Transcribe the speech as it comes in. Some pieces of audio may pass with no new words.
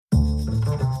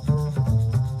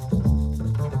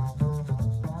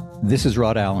This is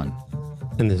Rod Allen.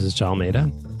 And this is John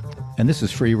Almeida. And this is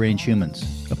Free Range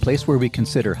Humans, a place where we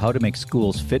consider how to make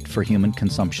schools fit for human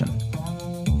consumption.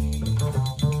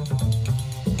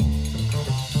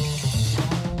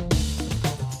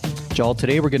 Jal,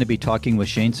 today we're going to be talking with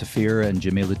Shane Safir and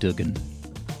Jamila Dugan.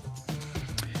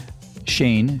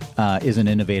 Shane is an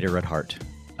innovator at heart.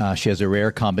 She has a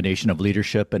rare combination of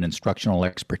leadership and instructional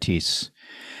expertise.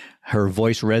 Her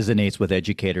voice resonates with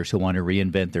educators who want to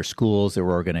reinvent their schools, their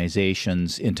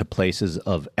organizations into places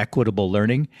of equitable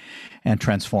learning and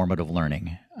transformative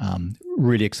learning.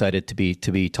 Really excited to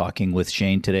be talking with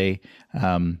Shane today.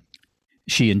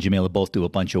 She and Jamila both do a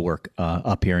bunch of work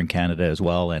up here in Canada as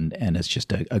well, and it's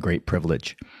just a great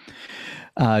privilege.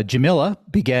 Jamila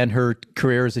began her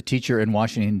career as a teacher in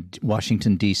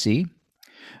Washington, D.C.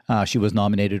 She was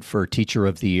nominated for Teacher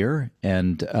of the Year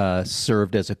and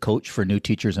served as a coach for new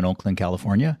teachers in Oakland,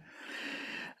 California.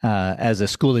 As a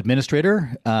school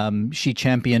administrator, she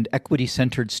championed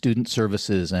equity-centered student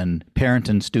services and parent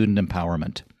and student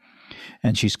empowerment.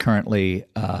 And she's currently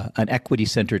an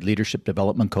equity-centered leadership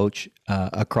development coach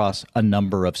across a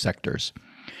number of sectors.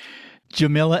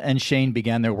 Jamila and Shane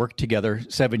began their work together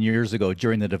 7 years ago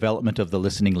during the development of The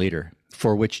Listening Leader,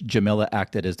 for which Jamila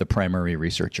acted as the primary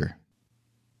researcher.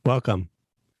 Welcome.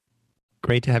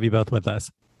 Great to have you both with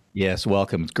us. Yes,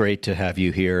 welcome. It's great to have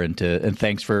you here, and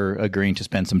thanks for agreeing to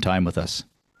spend some time with us.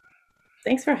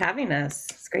 Thanks for having us.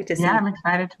 It's great to see you. Yeah, I'm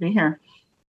excited to be here.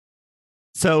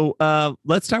 So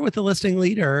let's start with The Listening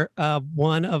Leader,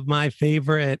 one of my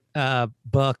favorite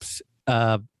books,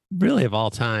 really of all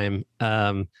time,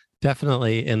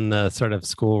 definitely in the sort of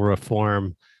school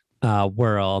reform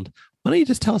world. Why don't you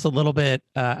just tell us a little bit?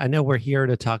 I know we're here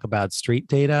to talk about street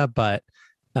data, but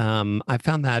I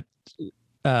found that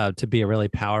to be a really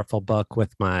powerful book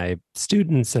with my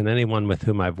students and anyone with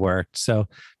whom I've worked. So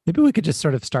maybe we could just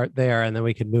sort of start there, and then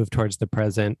we could move towards the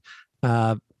present.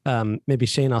 Maybe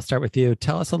Shane, I'll start with you.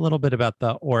 Tell us a little bit about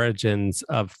the origins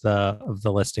of the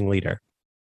Listening Leader.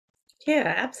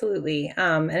 Yeah, absolutely.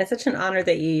 And it's such an honor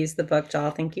that you used the book,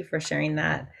 Jal. Thank you for sharing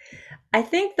that. I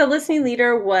think The Listening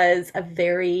Leader was a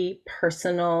very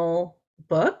personal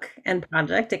book and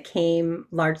project. It came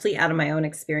largely out of my own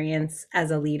experience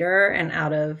as a leader and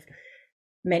out of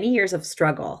many years of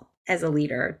struggle as a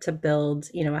leader to build,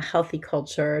 a healthy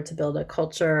culture, to build a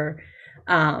culture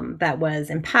that was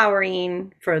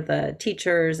empowering for the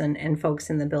teachers and folks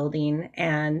in the building.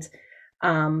 And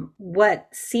what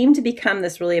seemed to become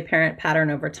this really apparent pattern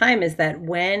over time is that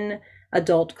when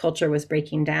adult culture was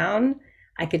breaking down,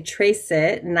 I could trace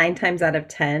it 9 times out of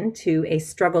 10 to a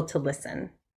struggle to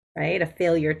listen, right? A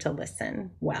failure to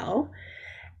listen well.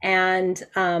 And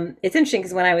it's interesting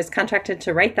because when I was contracted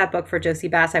to write that book for Josie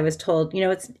Bass, I was told,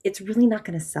 it's really not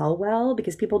going to sell well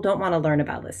because people don't want to learn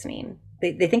about listening.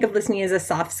 They think of listening as a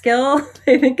soft skill.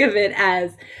 They think of it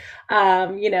as,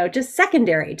 just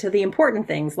secondary to the important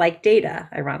things like data,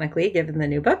 ironically, given the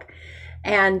new book.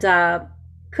 And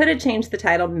could have changed the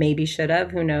title, maybe should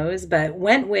have, who knows, but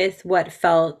went with what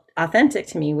felt authentic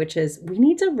to me, which is we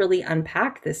need to really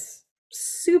unpack this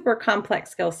super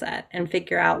complex skill set and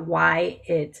figure out why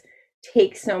it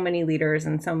takes so many leaders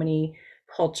and so many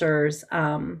cultures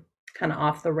kind of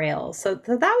off the rails. So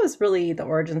that was really the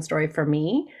origin story for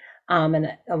me.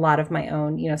 And a lot of my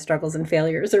own, struggles and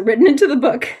failures are written into the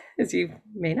book, as you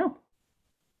may know.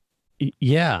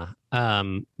 Yeah.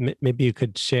 Maybe you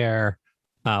could share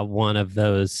one of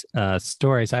those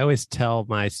stories. I always tell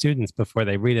my students before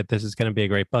they read it, this is going to be a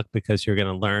great book because you're going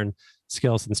to learn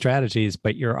skills and strategies,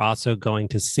 but you're also going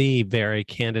to see very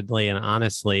candidly and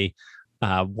honestly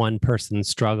one person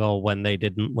struggle when they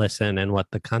didn't listen and what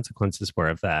the consequences were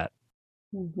of that.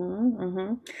 Mm-hmm,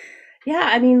 mm-hmm. Yeah,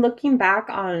 I mean, looking back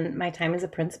on my time as a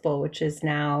principal, which is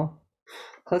now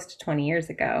close to 20 years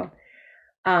ago,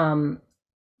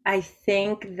 I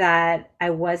think that I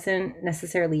wasn't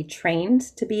necessarily trained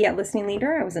to be a listening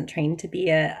leader. I wasn't trained to be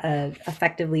a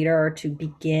effective leader or to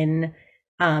begin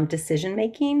decision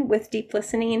making with deep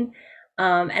listening.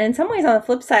 And in some ways, on the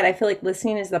flip side, I feel like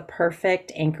listening is the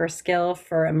perfect anchor skill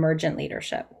for emergent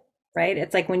leadership, right?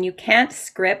 It's like when you can't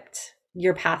script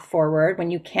your path forward,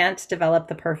 when you can't develop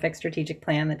the perfect strategic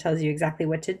plan that tells you exactly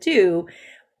what to do,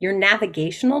 your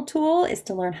navigational tool is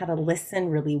to learn how to listen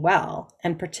really well,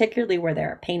 and particularly where there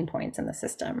are pain points in the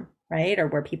system, right? Or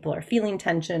where people are feeling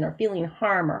tension or feeling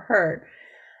harm or hurt.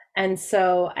 And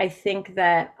so I think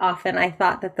that often I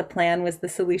thought that the plan was the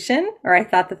solution, or I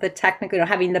thought that the technical,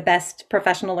 having the best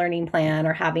professional learning plan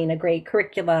or having a great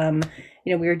curriculum,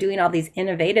 we were doing all these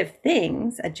innovative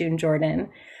things at June Jordan.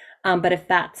 But if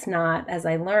that's not, as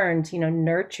I learned,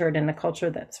 nurtured in a culture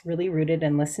that's really rooted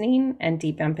in listening and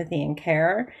deep empathy and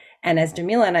care, and as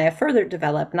Jamila and I have further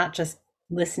developed, not just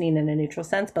listening in a neutral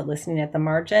sense, but listening at the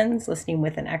margins, listening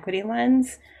with an equity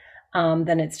lens,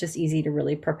 then it's just easy to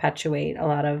really perpetuate a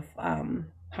lot of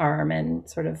harm and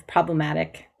sort of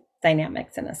problematic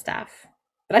dynamics in a staff.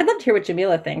 But I'd love to hear what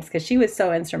Jamila thinks, because she was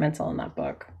so instrumental in that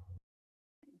book.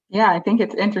 Yeah, I think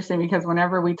it's interesting because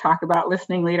whenever we talk about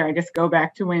listening leader, I just go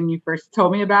back to when you first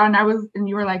told me about it, and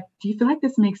you were like, "Do you feel like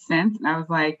this makes sense?" And I was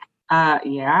like,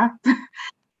 "Yeah."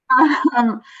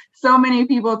 So many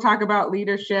people talk about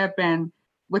leadership, and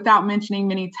without mentioning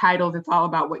many titles, it's all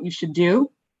about what you should do,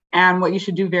 and what you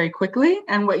should do very quickly,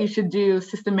 and what you should do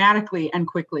systematically and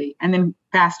quickly, and then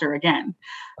faster again.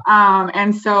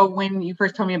 And so when you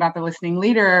first told me about the listening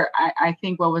leader, I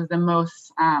think what was the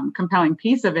most compelling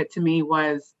piece of it to me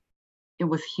was it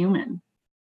was human.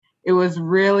 It was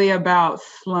really about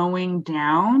slowing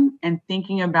down and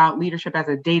thinking about leadership as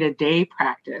a day-to-day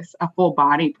practice, a full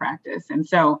body practice. And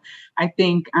so I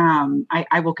think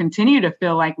I will continue to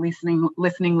feel like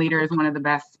Listening Leader is one of the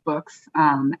best books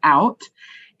out.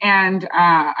 And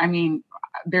I mean,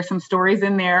 there's some stories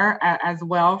in there as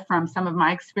well from some of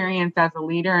my experience as a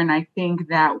leader. And I think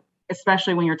that,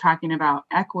 especially when you're talking about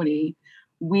equity,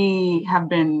 we have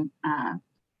been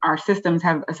our systems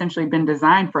have essentially been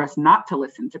designed for us not to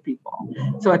listen to people.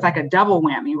 So it's like a double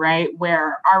whammy, right?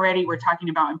 Where already we're talking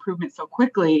about improvement so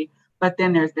quickly, but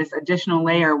then there's this additional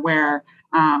layer where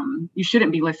you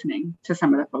shouldn't be listening to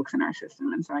some of the folks in our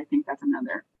system. And so I think that's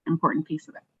another important piece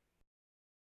of it.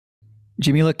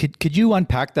 Jamila, could you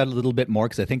unpack that a little bit more?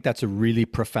 Because I think that's a really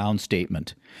profound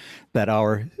statement, that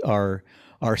our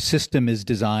system is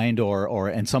designed,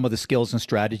 and some of the skills and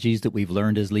strategies that we've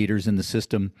learned as leaders in the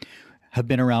system have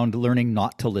been around learning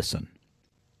not to listen.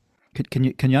 Can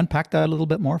you unpack that a little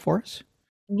bit more for us?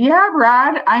 Yeah,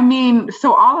 Brad. I mean,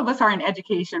 so all of us are in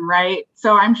education, right?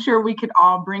 So I'm sure we could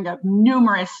all bring up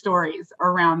numerous stories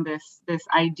around this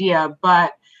idea.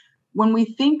 But when we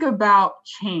think about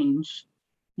change,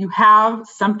 you have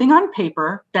something on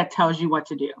paper that tells you what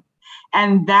to do.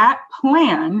 And that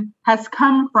plan has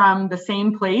come from the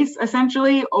same place,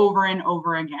 essentially, over and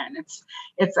over again.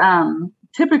 It's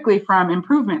typically from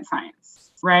improvement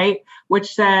science, right?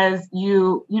 Which says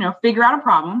you figure out a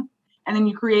problem and then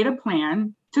you create a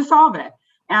plan to solve it.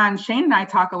 And Shane and I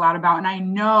talk a lot about, and I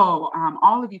know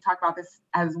all of you talk about this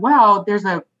as well, there's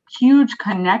a huge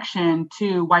connection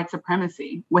to white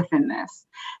supremacy within this.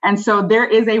 And so there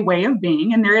is a way of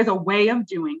being and there is a way of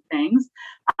doing things.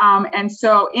 And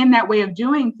so in that way of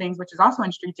doing things, which is also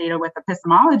in street data with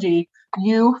epistemology,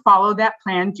 you follow that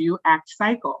plan, do, act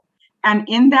cycle. And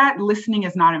in that, listening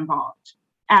is not involved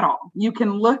at all. You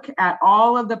can look at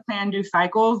all of the plan, do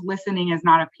cycles. Listening is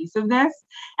not a piece of this.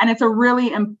 And it's a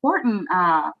really important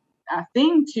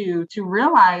thing to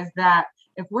realize that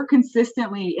if we're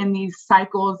consistently in these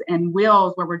cycles and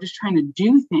wheels where we're just trying to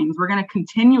do things, we're going to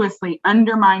continuously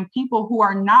undermine people who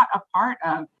are not a part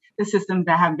of the systems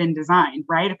that have been designed,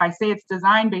 right? If I say it's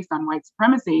designed based on white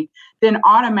supremacy, then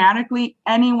automatically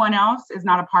anyone else is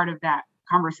not a part of that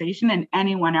conversation and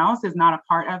anyone else is not a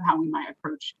part of how we might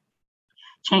approach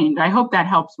change. I hope that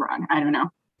helps, Rod. I don't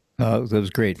know. That was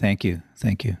great. Thank you.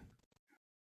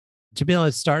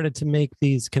 Jamila started to make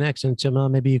these connections. Jamila,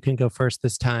 maybe you can go first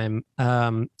this time.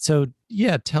 So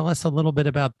yeah, tell us a little bit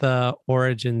about the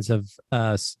origins of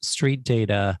street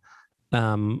data.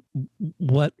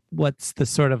 What's the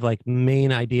sort of like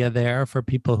main idea there for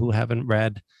people who haven't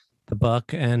read the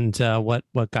book, and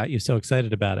what got you so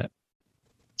excited about it?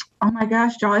 Oh my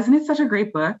gosh, Joel, isn't it such a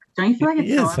great book? Don't you feel like it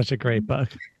is such a great book?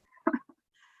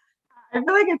 I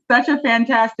feel like it's such a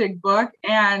fantastic book.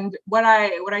 And what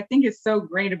I think is so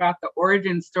great about the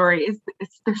origin story is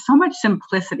there's so much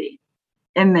simplicity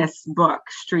in this book,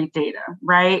 Street Data,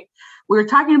 right? We were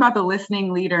talking about the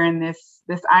listening leader and this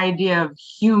idea of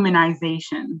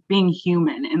humanization, being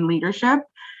human in leadership.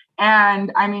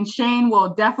 And I mean, Shane will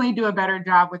definitely do a better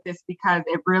job with this because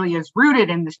it really is rooted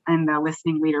in the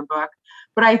listening leader book.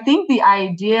 But I think the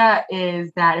idea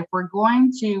is that if we're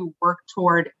going to work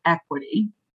toward equity,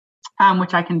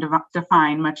 which I can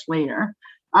define much later.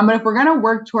 But if we're going to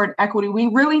work toward equity,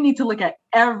 we really need to look at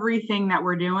everything that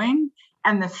we're doing.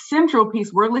 And the central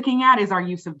piece we're looking at is our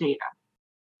use of data.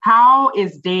 How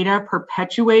is data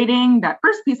perpetuating that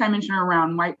first piece I mentioned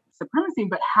around white supremacy,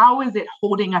 but how is it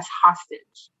holding us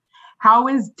hostage? How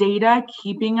is data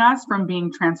keeping us from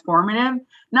being transformative,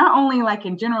 not only like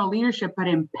in general leadership, but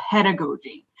in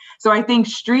pedagogy? So I think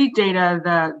street data,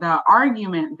 the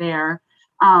argument there,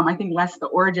 I think less the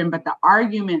origin, but the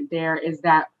argument there is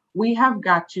that we have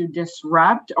got to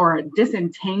disrupt or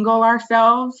disentangle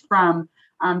ourselves from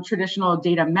traditional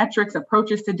data metrics,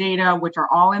 approaches to data, which are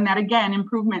all in that, again,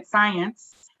 improvement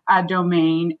science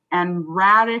domain, and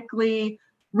radically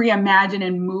reimagine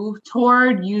and move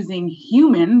toward using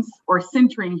humans or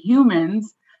centering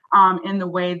humans in the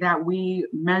way that we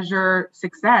measure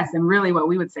success and really what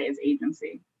we would say is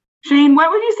agency. Shane, what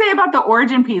would you say about the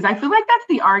origin piece? I feel like that's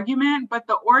the argument, but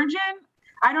the origin,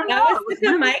 I don't know. That was such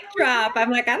a mic drop.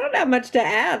 I'm like, I don't have much to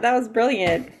add. That was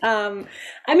brilliant.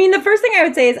 I mean, the first thing I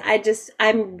would say is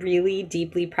I'm really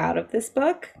deeply proud of this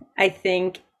book. I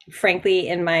think, frankly,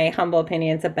 in my humble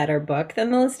opinion, it's a better book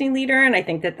than The Listening Leader. And I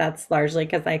think that that's largely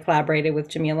because I collaborated with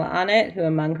Jamila on it, who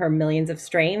among her millions of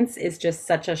strengths is just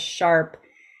such a sharp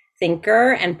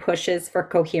thinker and pushes for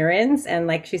coherence. And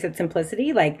like she said,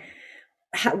 simplicity, like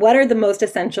what are the most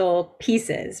essential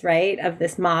pieces, right, of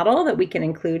this model that we can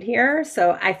include here?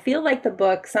 So I feel like the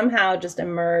book somehow just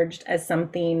emerged as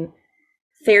something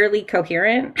fairly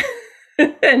coherent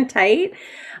and tight.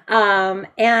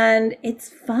 And it's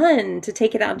fun to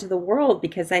take it out into the world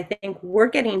because I think we're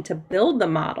getting to build the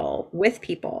model with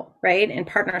people, right, in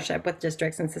partnership with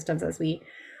districts and systems as we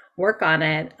work on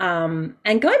it.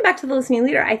 And going back to The Listening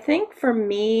Leader, I think for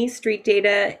me, street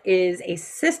data is a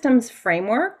systems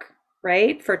framework,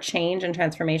 right, for change and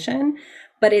transformation,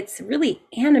 but it's really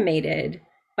animated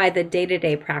by the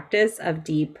day-to-day practice of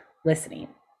deep listening.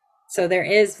 So there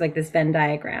is like this Venn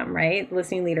diagram, right?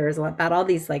 Listening Leader is about all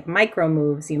these like micro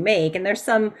moves you make. And there's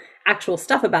some actual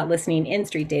stuff about listening in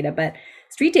street data, but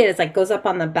street data is like goes up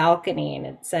on the balcony and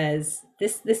it says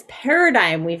this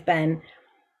paradigm we've been,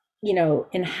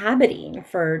 inhabiting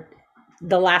for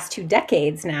the last 2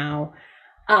 decades now,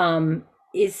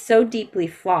 is so deeply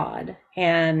flawed.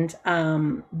 And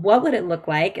what would it look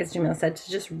like, as Jamil said, to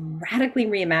just radically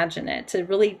reimagine it, to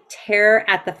really tear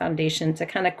at the foundation, to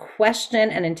kind of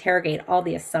question and interrogate all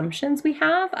the assumptions we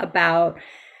have about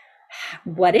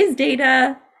what is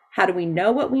data, how do we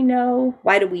know what we know,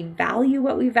 why do we value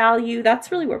what we value?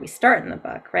 That's really where we start in the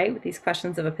book, right, with these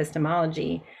questions of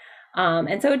epistemology.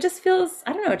 And so it just feels,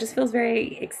 I don't know, it just feels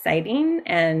very exciting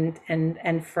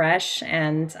and fresh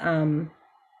and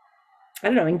I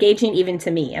don't know, engaging even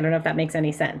to me. I don't know if that makes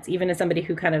any sense. Even as somebody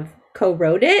who kind of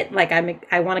co-wrote it, like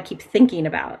I want to keep thinking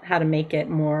about how to make it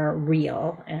more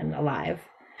real and alive.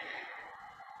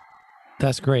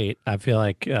 That's great. I feel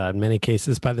like in many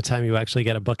cases, by the time you actually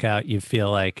get a book out, you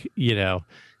feel like, you're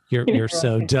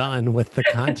so done with the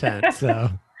content.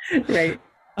 So, right.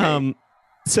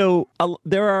 So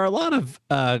there are a lot of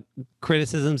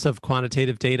criticisms of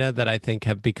quantitative data that I think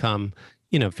have become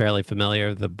fairly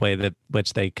familiar, the way that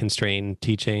which they constrain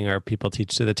teaching or people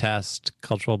teach to the test,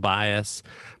 cultural bias.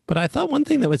 But I thought one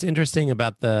thing that was interesting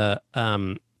about the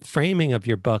framing of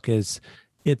your book is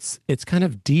it's kind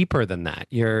of deeper than that.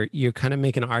 You kind of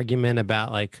make an argument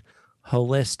about like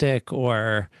holistic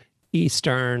or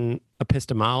Eastern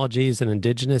epistemologies and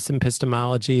indigenous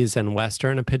epistemologies and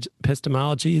Western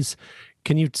epistemologies.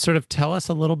 Can you sort of tell us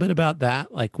a little bit about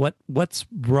that? Like what's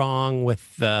wrong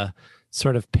with the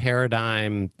sort of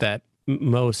paradigm that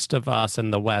most of us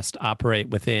in the West operate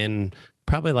within,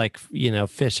 probably like,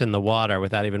 fish in the water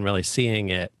without even really seeing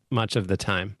it much of the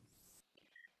time?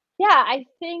 Yeah, I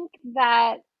think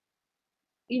that,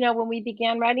 when we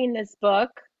began writing this book,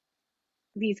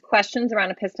 these questions around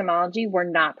epistemology were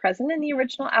not present in the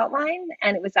original outline.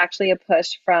 And it was actually a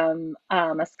push from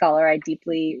a scholar I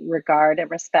deeply regard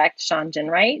and respect, Sean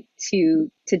Ginwright,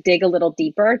 to dig a little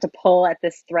deeper, to pull at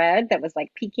this thread that was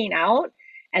like peeking out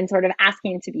and sort of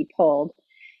asking to be pulled.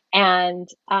 And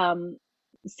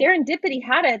serendipity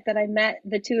had it that I met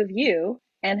the two of you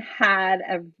and had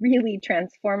a really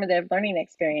transformative learning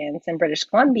experience in British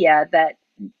Columbia that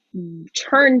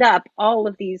churned up all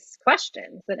of these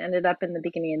questions that ended up in the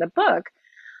beginning of the book.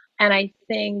 And I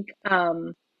think,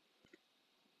 for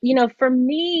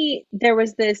me, there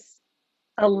was this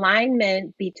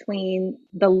alignment between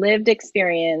the lived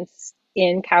experience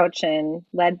in Cowichan,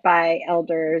 led by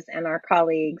elders and our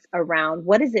colleagues, around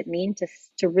what does it mean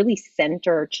to really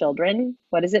center children?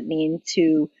 What does it mean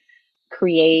to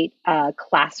create a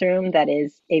classroom that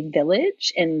is a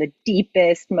village in the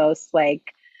deepest, most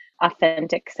like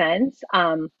authentic sense,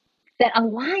 that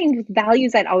aligned with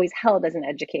values I'd always held as an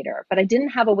educator, but I didn't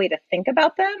have a way to think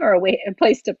about them or a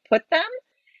place to put them.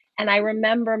 And I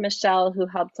remember Michelle, who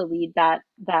helped to lead that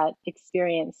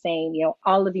experience, saying,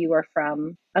 all of you are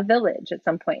from a village at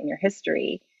some point in your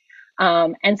history.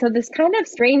 And so this kind of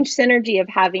strange synergy of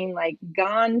having like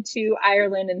gone to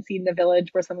Ireland and seen the village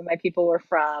where some of my people were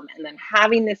from, and then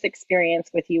having this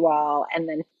experience with you all, and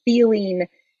then feeling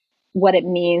what it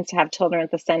means to have children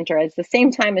at the center, at the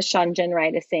same time as Sean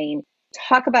Ginwright is saying,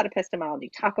 talk about epistemology,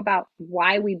 talk about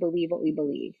why we believe what we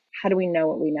believe. How do we know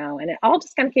what we know? And it all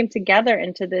just kind of came together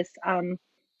into this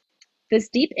this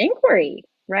deep inquiry,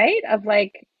 right? Of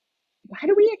like, why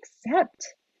do we accept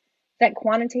that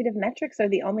quantitative metrics are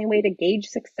the only way to gauge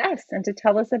success and to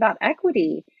tell us about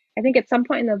equity? I think at some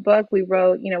point in the book we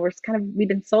wrote, you know, we've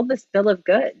been sold this bill of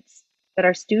goods that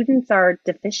our students are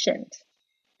deficient,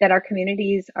 that our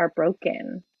communities are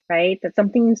broken, right? That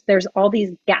there's all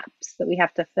these gaps that we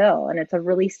have to fill. And it's a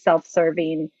really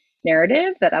self-serving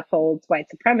narrative that upholds white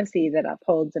supremacy, that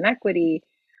upholds inequity.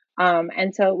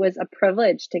 And so it was a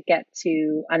privilege to get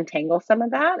to untangle some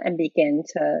of that and begin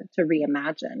to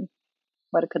reimagine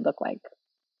what it could look like.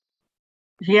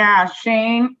 Yeah,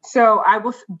 Shane. So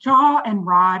Jaw and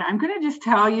Rod, I'm going to just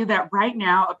tell you that right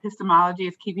now, epistemology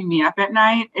is keeping me up at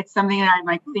night. It's something that I'm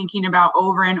like thinking about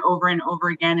over and over and over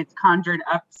again. It's conjured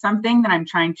up something that I'm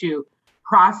trying to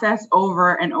process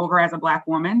over and over as a Black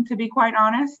woman, to be quite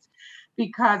honest,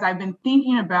 because I've been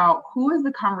thinking about who is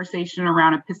the conversation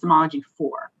around epistemology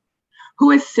for?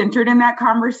 Who is centered in that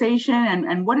conversation,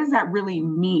 and what does that really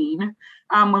mean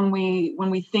when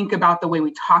we think about the way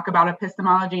we talk about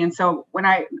epistemology? And so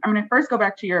I'm going to first go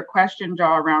back to your question,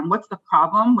 Jaw, around what's the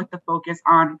problem with the focus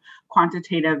on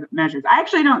quantitative measures. I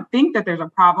actually don't think that there's a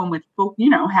problem with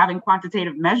having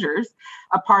quantitative measures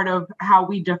a part of how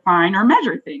we define or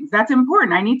measure things. That's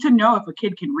important. I need to know if a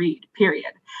kid can read,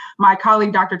 period. My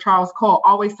colleague, Dr. Charles Cole,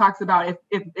 always talks about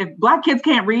if Black kids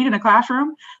can't read in a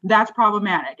classroom, that's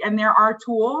problematic. And there are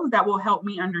tools that will help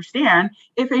me understand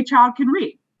if a child can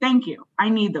read. Thank you. I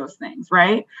need those things,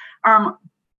 right?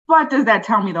 But does that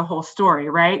tell me the whole story,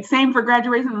 right? Same for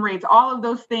graduation rates, all of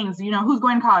those things, who's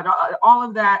going to college, all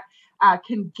of that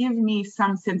can give me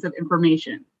some sense of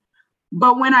information.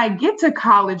 But when I get to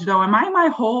college, though, am I my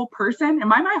whole person?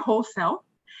 Am I my whole self?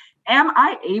 Am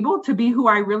I able to be who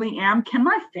I really am? Can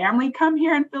my family come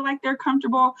here and feel like they're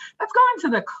comfortable? Let's go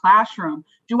into the classroom.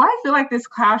 Do I feel like this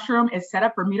classroom is set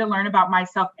up for me to learn about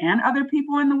myself and other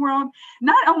people in the world?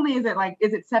 Not only is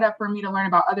it set up for me to learn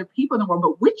about other people in the world,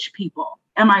 but which people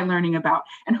am I learning about?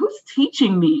 And who's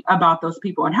teaching me about those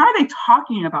people? And how are they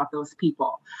talking about those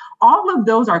people? All of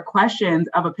those are questions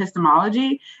of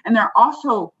epistemology. And they're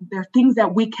things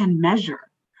that we can measure.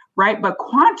 Right. But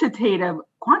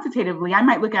quantitatively, I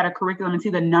might look at a curriculum and see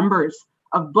the numbers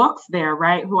of books there,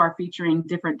 right, who are featuring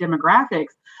different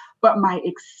demographics. But my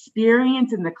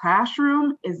experience in the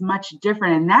classroom is much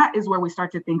different. And that is where we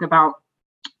start to think about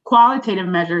qualitative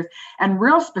measures. And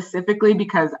real specifically,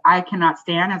 because I cannot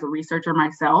stand as a researcher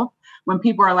myself, when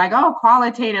people are like, oh,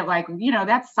 qualitative, like,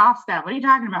 that's soft stuff. What are you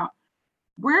talking about?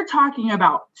 We're talking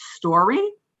about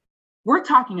story. We're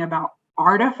talking about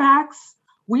artifacts.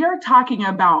 We are talking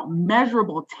about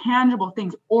measurable, tangible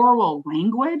things, oral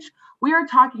language. We are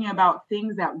talking about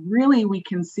things that really we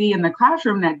can see in the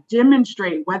classroom that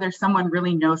demonstrate whether someone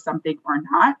really knows something or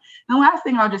not. And the last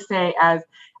thing I'll just say, as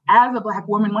a Black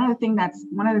woman, one of the things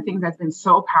that's been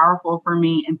so powerful for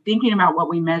me in thinking about what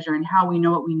we measure and how we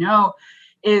know what we know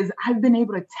is I've been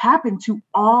able to tap into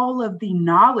all of the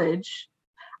knowledge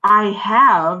I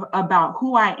have about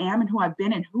who I am and who I've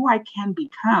been and who I can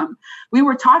become. We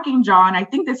were talking, John, I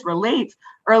think this relates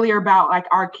earlier about like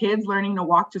our kids learning to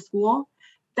walk to school.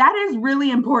 That is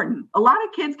really important. A lot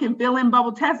of kids can fill in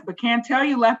bubble tests, but can't tell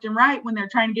you left and right when they're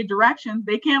trying to get directions.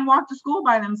 They can't walk to school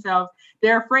by themselves.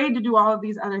 They're afraid to do all of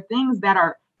these other things that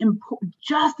are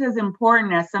just as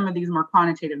important as some of these more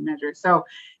quantitative measures. So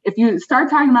if you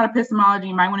start talking about epistemology,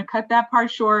 you might want to cut that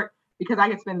part short, because I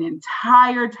could spend the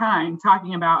entire time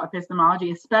talking about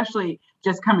epistemology, especially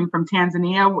just coming from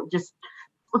Tanzania, just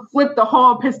flip the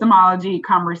whole epistemology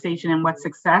conversation and what's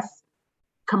success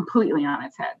completely on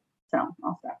its head. So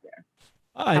I'll stop there.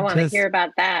 I want to hear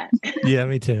about that. Yeah,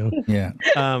 me too. Yeah.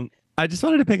 I just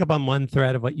wanted to pick up on one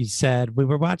thread of what you said. We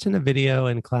were watching a video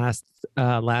in class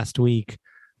last week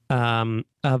of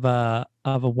a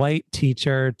white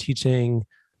teacher teaching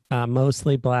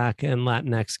mostly Black and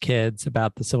Latinx kids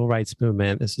about the civil rights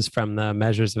movement. This is from the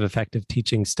Measures of Effective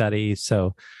Teaching study.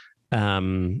 So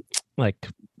maybe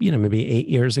 8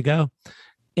 years ago.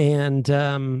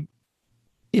 And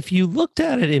if you looked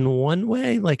at it in one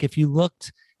way, like if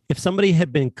somebody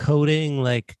had been coding,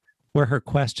 like were her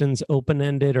questions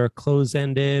open-ended or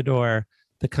close-ended or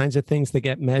the kinds of things that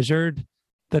get measured,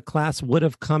 the class would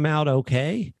have come out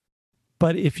okay.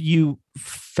 But if you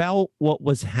felt what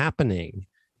was happening,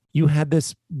 you had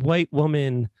this white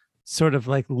woman sort of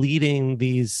like leading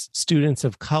these students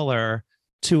of color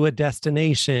to a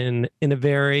destination in a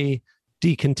very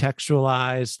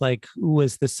decontextualized, like, who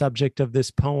is the subject of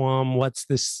this poem? What's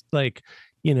this, like,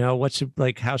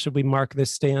 how should we mark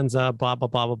this stanza? Blah, blah,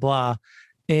 blah, blah, blah.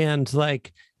 And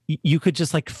like, you could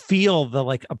just like feel the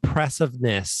like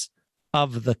oppressiveness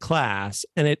of the class,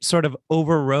 and it sort of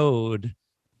overrode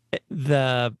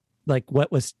the like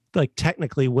what was like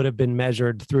technically would have been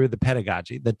measured through the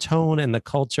pedagogy, the tone and the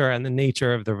culture and the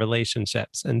nature of the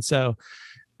relationships. And so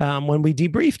when we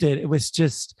debriefed it, it was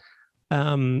just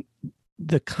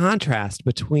the contrast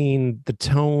between the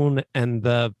tone and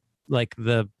the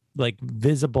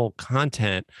visible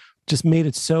content just made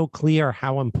it so clear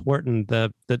how important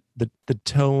the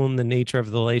tone, the nature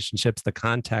of the relationships, the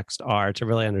context are to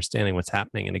really understanding what's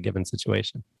happening in a given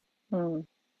situation. Mm.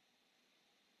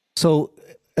 So,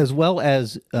 as well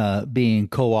as being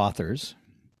co-authors,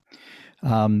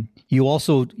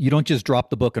 you don't just drop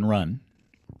the book and run.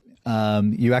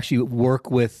 You actually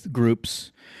work with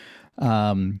groups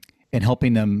and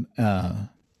helping them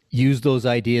use those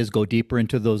ideas, go deeper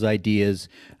into those ideas,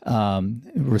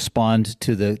 respond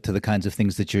to the kinds of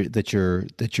things that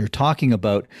you're talking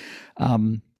about.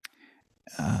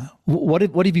 What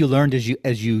have you learned as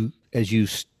you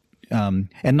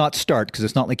and not start, because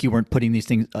it's not like you weren't putting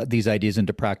these ideas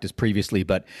into practice previously,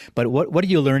 but what are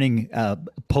you learning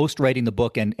post writing the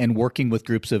book and working with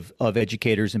groups of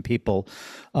educators and people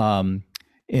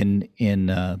in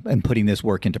putting this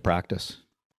work into practice?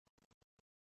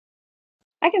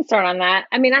 I can start on that.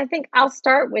 I mean, I think I'll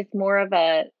start with more of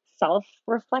a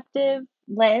self-reflective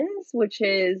lens, which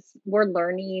is we're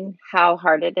learning how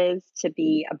hard it is to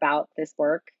be about this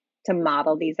work, to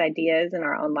model these ideas in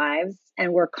our own lives.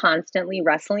 And we're constantly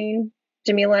wrestling,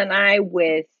 Jamila and I,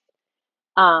 with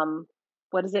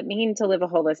what does it mean to live a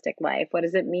holistic life? What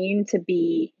does it mean to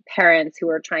be parents who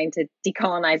are trying to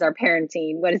decolonize our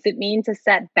parenting? What does it mean to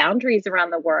set boundaries around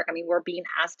the work? I mean, we're being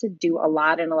asked to do a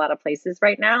lot in a lot of places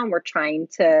right now. And we're trying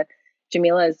to,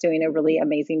 Jamila is doing a really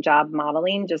amazing job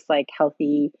modeling just like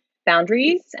healthy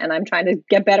boundaries. And I'm trying to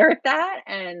get better at that.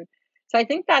 And so I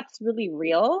think that's really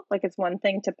real. Like, it's one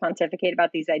thing to pontificate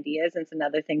about these ideas. And it's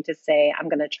another thing to say, I'm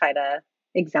going to try to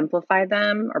exemplify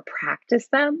them or practice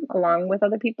them along with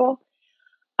other people.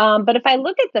 But if I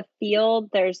look at the field,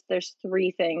 there's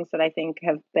three things that I think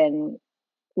have been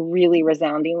really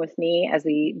resounding with me as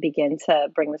we begin to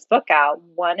bring this book out.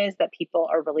 One is that people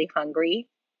are really hungry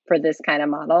for this kind of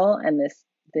model and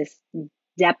this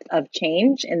depth of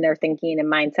change in their thinking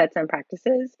and mindsets and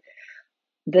practices.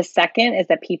 The second is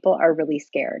that people are really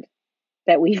scared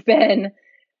that we've been,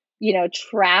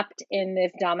 trapped in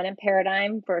this dominant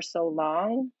paradigm for so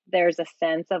long. There's a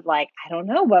sense of like, I don't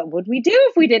know, what would we do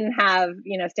if we didn't have,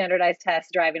 standardized tests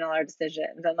driving all our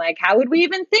decisions? And like, how would we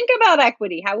even think about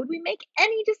equity? How would we make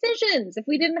any decisions if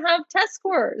we didn't have test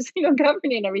scores,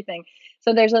 governing everything?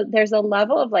 So there's a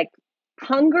level of like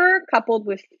hunger coupled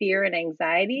with fear and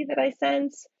anxiety that I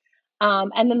sense.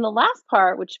 And then the last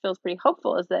part, which feels pretty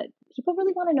hopeful, is that people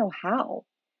really want to know how.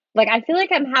 Like, I feel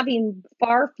like I'm having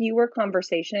far fewer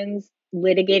conversations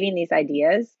litigating these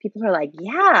ideas. People are like,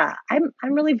 yeah,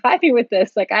 I'm really vibing with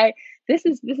this. Like, this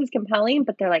is compelling,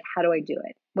 but they're like, how do I do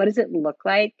it? What does it look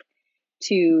like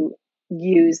to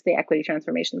use the equity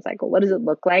transformation cycle? What does it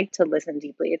look like to listen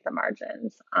deeply at the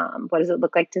margins? What does it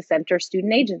look like to center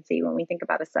student agency when we think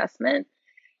about assessment?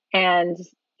 And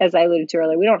as I alluded to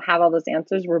earlier, we don't have all those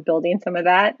answers. We're building some of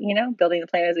that, building the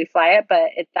plane as we fly it, but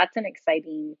that's an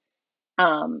exciting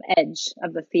edge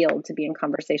of the field to be in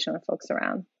conversation with folks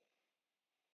around.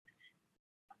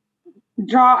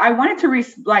 Joel, I wanted to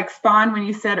respond when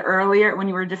you said earlier, when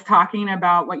you were just talking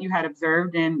about what you had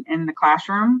observed in the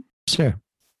classroom. Sure.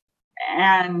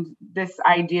 And this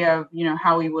idea of,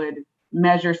 how we would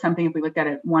measure something if we looked at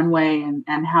it one way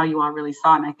and how you all really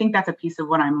saw it. And I think that's a piece of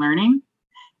what I'm learning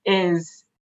is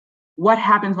what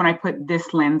happens when I put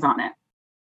this lens on it.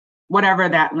 Whatever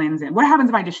that lens is. What happens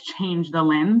if I just change the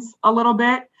lens a little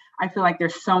bit? I feel like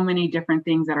there's so many different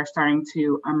things that are starting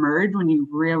to emerge when you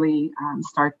really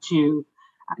start to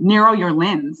narrow your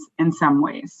lens in some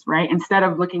ways, right? Instead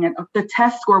of looking at the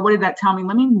test score, what did that tell me?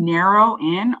 Let me narrow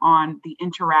in on the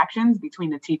interactions between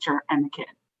the teacher and the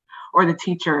kid, or the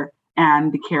teacher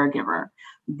and the caregiver.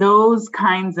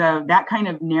 That kind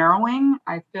of narrowing,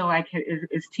 I feel like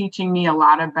is teaching me a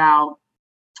lot about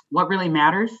what really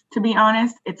matters, to be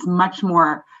honest. It's much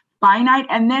more finite.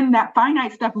 And then that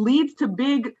finite stuff leads to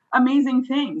big, amazing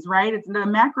things, right? The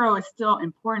macro is still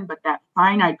important, but that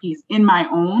finite piece in my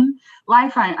own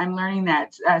life, I'm learning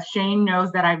that Shane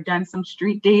knows that I've done some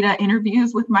street data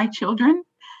interviews with my children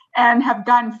and have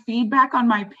gotten feedback on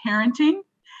my parenting.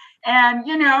 And,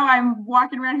 I'm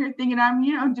walking around here thinking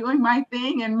I'm, doing my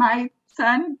thing. And my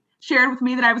son shared with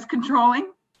me that I was controlling,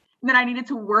 that I needed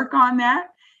to work on that.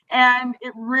 And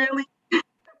it really took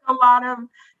a lot of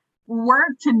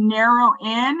work to narrow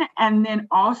in and then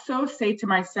also say to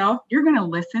myself, you're going to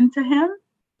listen to him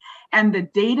and the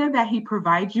data that he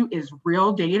provides you is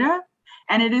real data.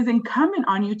 And it is incumbent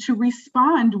on you to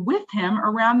respond with him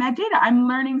around that data. I'm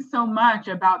learning so much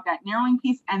about that narrowing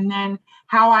piece, and then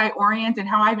how I orient and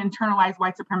how I've internalized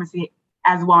white supremacy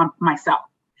as well myself.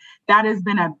 That has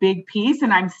been a big piece.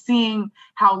 And I'm seeing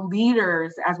how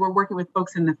leaders, as we're working with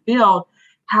folks in the field,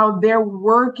 how they're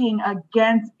working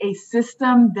against a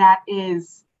system that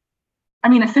is,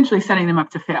 essentially setting them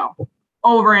up to fail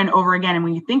over and over again. And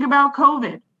when you think about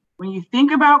COVID,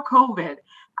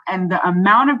 and the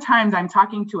amount of times I'm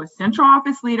talking to a central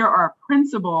office leader or a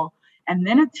principal and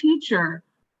then a teacher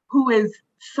who is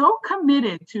so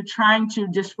committed to trying to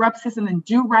disrupt system and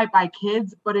do right by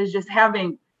kids, but is just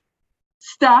having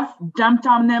stuff dumped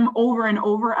on them over and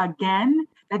over again,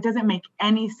 that doesn't make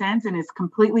any sense and is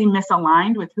completely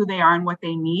misaligned with who they are and what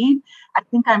they need. I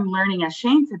think I'm learning, as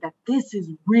Shane said, that this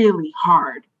is really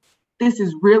hard.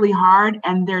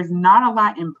 And there's not a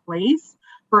lot in place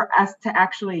for us to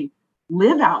actually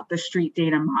live out the street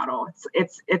data model.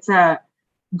 It's a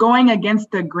going against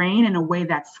the grain in a way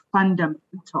that's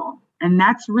fundamental. And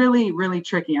that's really, really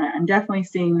tricky. I'm definitely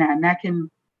seeing that. And that can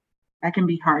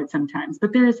be hard sometimes,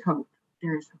 but there is hope.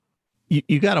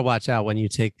 You got to watch out when you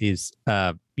take these,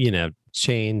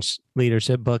 change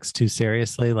leadership books too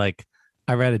seriously. Like,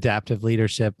 I read Adaptive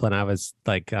Leadership when I was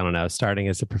starting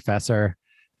as a professor,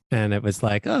 and it was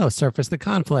like, oh, surface the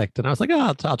conflict. And I was like,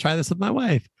 oh, I'll try this with my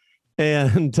wife.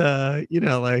 And,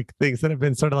 things that have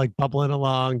been sort of like bubbling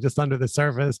along just under the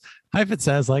surface. If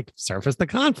says like surface the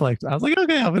conflict, I was like,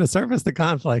 okay, I'm going to surface the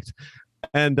conflict.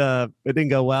 And it didn't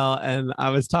go well. And I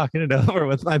was talking it over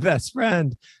with my best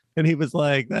friend, and he was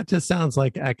like, that just sounds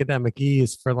like academic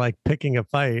ease for like picking a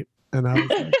fight. And I was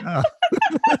like, oh.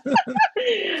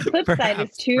 Flip side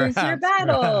is choose your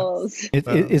battles.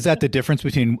 Is that the difference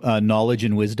between knowledge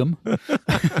and wisdom?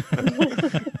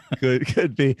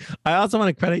 Could be. I also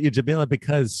want to credit you, Jamila,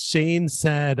 because Shane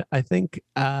said, I think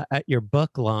at your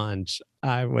book launch,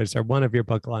 one of your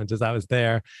book launches, I was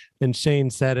there, and Shane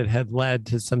said it had led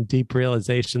to some deep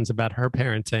realizations about her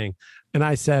parenting. And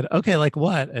I said, okay, like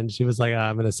what? And she was like,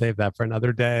 I'm going to save that for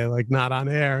another day, like not on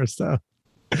air. So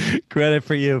credit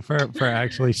for you for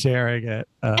actually sharing it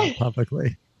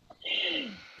publicly.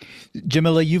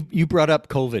 Jamila, you brought up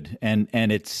COVID, and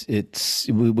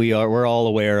we're all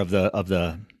aware of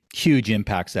the huge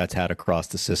impacts that's had across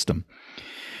the systems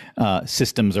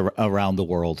around the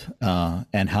world,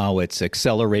 and how it's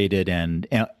accelerated and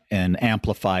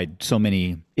amplified so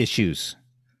many issues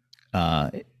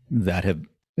that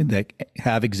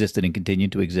have existed and continue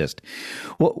to exist.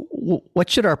 What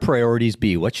should our priorities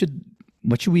be? What should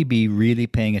we be really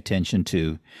paying attention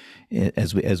to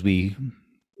as we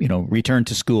return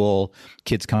to school,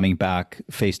 kids coming back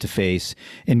face to face?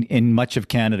 In much of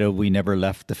Canada, we never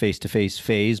left the face to face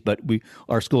phase, but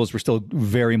our schools were still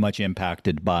very much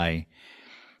impacted by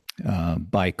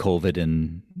COVID.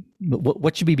 And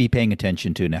what should we be paying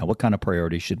attention to now? What kind of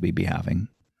priorities should we be having?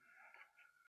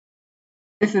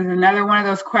 This is another one of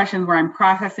those questions where I'm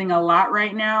processing a lot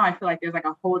right now. I feel like there's like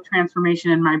a whole transformation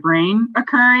in my brain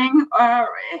occurring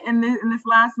in this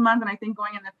last month, and I think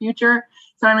going in the future.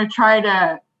 So I'm going to try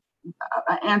to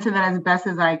answer that as best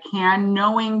as I can,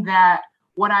 knowing that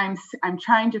what I'm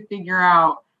trying to figure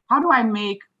out, how do I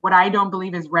make what I don't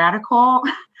believe is radical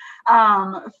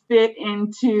fit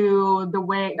into the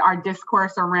way our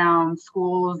discourse around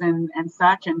schools and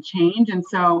such, and change. And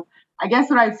so I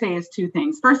guess what I'd say is two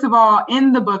things. First of all,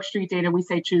 in the book Street Data, we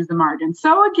say choose the margin.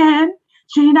 So again,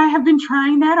 Shane and I have been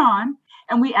trying that on,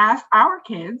 and we asked our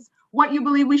kids what you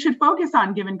believe we should focus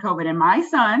on given COVID. And my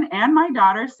son and my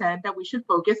daughter said that we should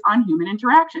focus on human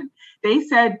interaction. They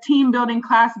said team building,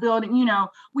 class building,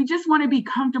 we just want to be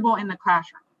comfortable in the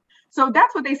classroom. So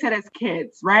that's what they said as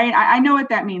kids, right? I know what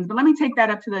that means, but let me take that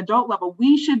up to the adult level.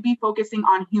 We should be focusing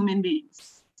on human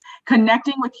beings,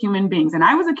 connecting with human beings. And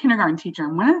I was a kindergarten teacher,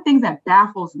 and one of the things that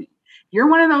baffles me, you're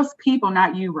one of those people,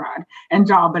 not you, Rod and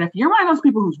Doll, but if you're one of those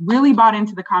people who's really bought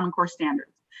into the Common Core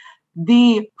standards,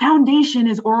 the foundation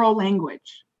is oral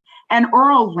language. And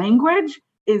oral language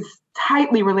is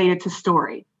tightly related to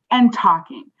story and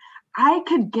talking. I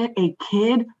could get a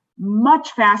kid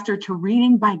much faster to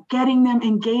reading by getting them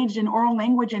engaged in oral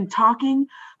language and talking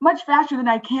much faster than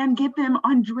I can get them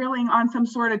on drilling on some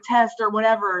sort of test or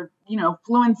whatever,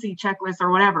 fluency checklist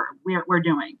or whatever we're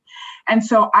doing. And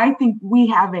so I think we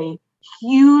have a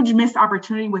huge missed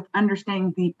opportunity with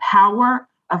understanding the power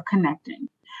of connecting.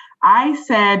 I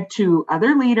said to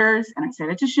other leaders, and I said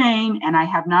it to Shane, and I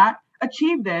have not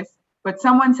achieved this, but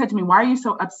someone said to me, why are you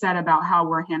so upset about how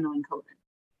we're handling COVID?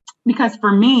 Because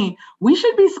for me, we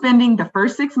should be spending the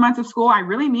first 6 months of school, I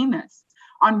really mean this,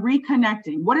 on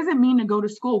reconnecting. What does it mean to go to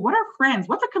school? What are friends?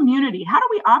 What's a community? How do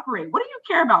we operate? What do you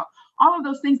care about? All of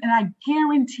those things. And I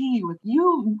guarantee you, if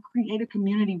you create a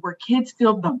community where kids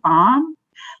feel the bomb,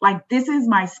 like this is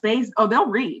my space, oh, they'll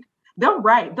read, they'll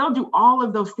write, they'll do all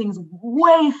of those things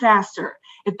way faster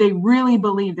if they really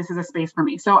believe this is a space for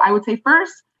me. So I would say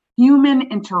first, human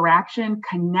interaction,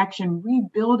 connection,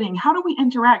 rebuilding. How do we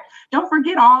interact? Don't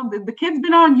forget all the kids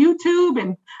been on YouTube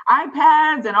and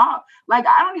iPads and all. Like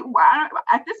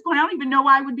at this point, I don't even know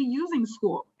why I would be using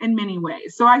school in many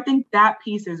ways. So I think that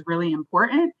piece is really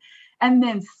important. And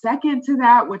then second to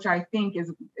that, which I think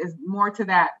is more to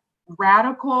that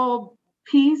radical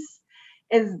piece,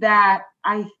 is that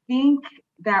I think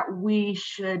that we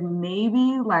should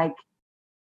maybe like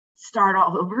start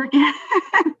all over again.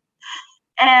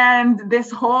 And this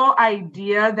whole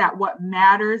idea that what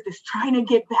matters is trying to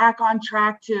get back on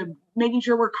track to making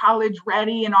sure we're college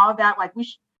ready and all that, like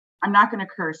I'm not going to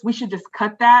curse. We should just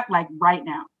cut that like right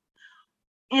now.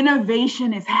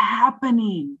 Innovation is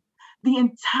happening. The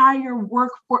entire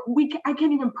workforce, I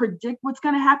can't even predict what's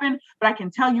going to happen, but I can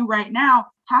tell you right now,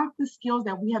 half the skills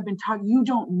that we have been taught, you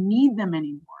don't need them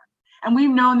anymore. And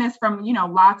we've known this from,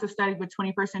 lots of studies with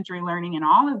 21st century learning and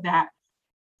all of that.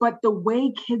 But the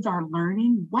way kids are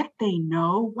learning, what they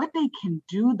know, what they can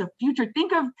do, the future.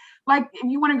 Think of like, if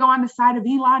you want to go on the side of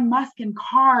Elon Musk and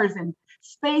cars and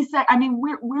SpaceX. I mean,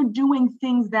 we're doing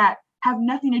things that have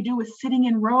nothing to do with sitting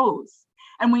in rows.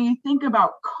 And when you think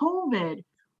about COVID,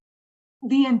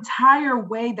 the entire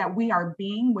way that we are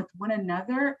being with one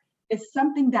another is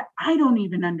something that I don't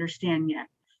even understand yet.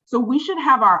 So we should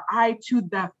have our eye to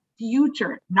the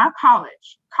future, not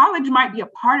college. College might be a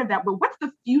part of that, but what's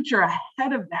the future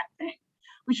ahead of that thing?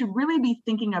 We should really be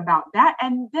thinking about that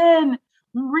and then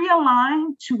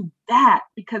realign to that,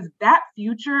 because that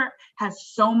future has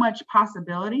so much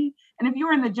possibility. And if you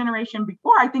were in the generation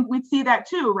before, I think we'd see that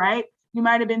too, right? You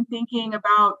might have been thinking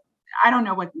about, I don't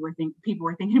know what people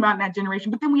were thinking about in that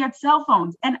generation, but then we had cell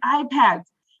phones and iPads.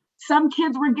 Some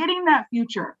kids were getting that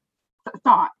future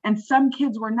thought and some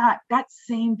kids were not. That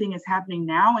same thing is happening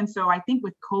now. And so I think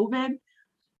with COVID,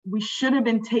 we should have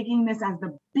been taking this as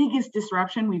the biggest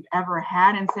disruption we've ever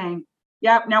had and saying,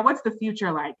 yep, now what's the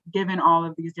future like given all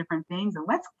of these different things? And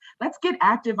let's get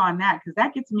active on that, because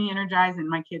that gets me energized and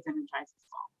my kids energized as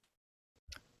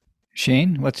well.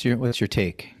 Shane, what's your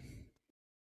take?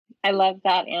 I love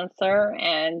that answer,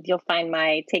 and you'll find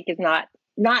my take is not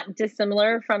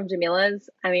dissimilar from Jamila's.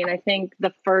 I mean, I think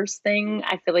the first thing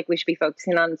I feel like we should be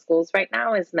focusing on in schools right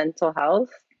now is mental health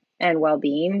and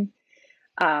well-being.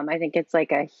 I think it's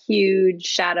like a huge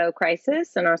shadow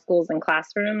crisis in our schools and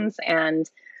classrooms. And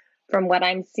from what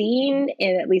I'm seeing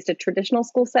in at least a traditional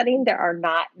school setting, there are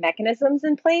not mechanisms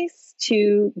in place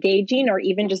to gauging or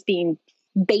even just being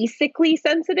basically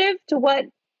sensitive to what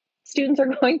students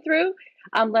are going through,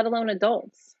 let alone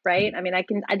adults, right? I mean,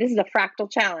 this is a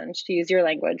fractal challenge, to use your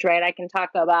language, right? I can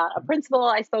talk about a principal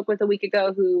I spoke with a week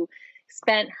ago who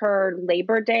spent her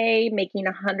Labor Day making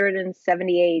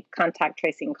 178 contact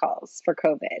tracing calls for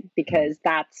COVID, because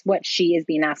that's what she is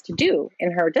being asked to do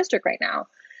in her district right now.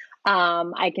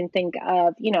 I can think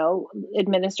of,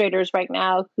 administrators right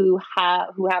now who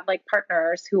have like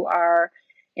partners who are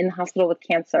in the hospital with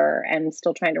cancer and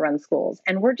still trying to run schools.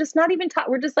 And we're just not even taught.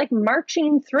 We're just like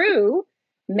marching through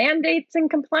mandates and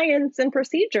compliance and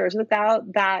procedures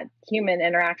without that human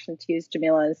interaction, to use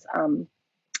Jamila's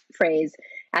phrase,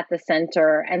 at the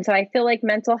center. And so I feel like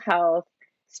mental health,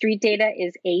 street data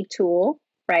is a tool,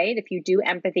 right? If you do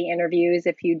empathy interviews,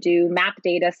 if you do map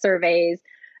data surveys,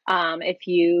 if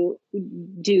you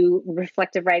do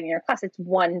reflective writing in your class, it's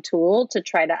one tool to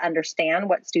try to understand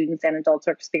what students and adults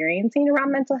are experiencing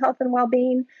around mental health and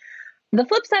well-being. The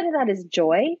flip side of that is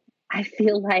joy. I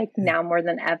feel like now more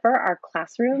than ever, our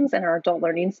classrooms and our adult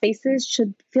learning spaces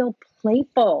should feel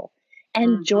playful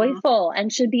and joyful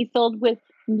and should be filled with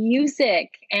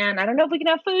music. And I don't know if we can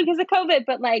have food because of COVID,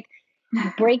 but like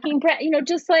breaking bread,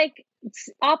 just like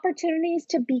opportunities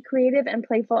to be creative and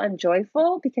playful and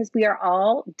joyful, because we are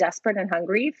all desperate and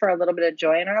hungry for a little bit of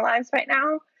joy in our lives right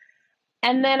now.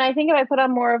 And then I think if I put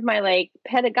on more of my like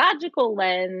pedagogical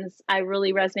lens, I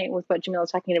really resonate with what Jamila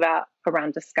was talking about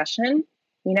around discussion.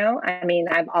 I mean,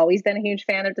 I've always been a huge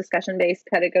fan of discussion-based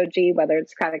pedagogy, whether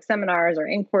it's Socratic seminars or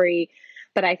inquiry.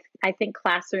 But I think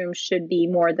classrooms should be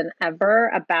more than ever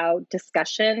about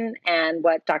discussion and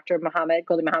what Dr.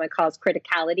 Gholdy Muhammad calls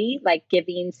criticality, like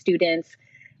giving students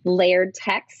layered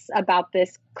texts about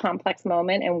this complex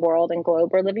moment and world and globe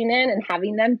we're living in, and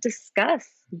having them discuss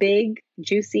big,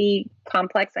 juicy,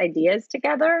 complex ideas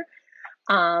together.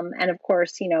 And of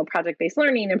course, project-based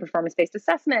learning and performance-based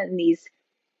assessment and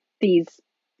these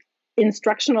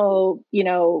instructional,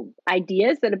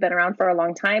 ideas that have been around for a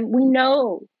long time, we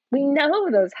know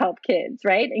those help kids,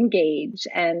 right, engage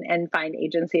and find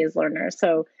agency as learners.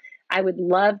 So I would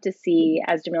love to see,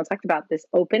 as Jamil talked about, this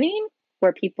opening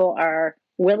where people are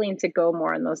willing to go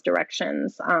more in those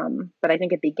directions. But I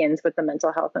think it begins with the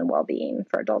mental health and well-being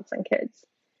for adults and kids.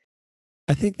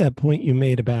 I think that point you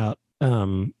made about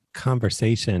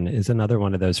conversation is another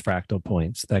one of those fractal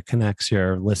points that connects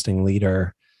your listening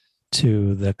leader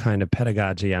to the kind of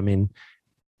pedagogy. I mean,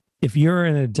 if you're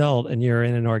an adult and you're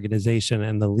in an organization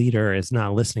and the leader is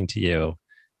not listening to you,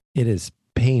 it is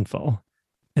painful.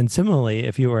 And similarly,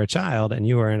 if you were a child and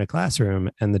you were in a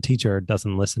classroom and the teacher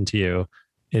doesn't listen to you,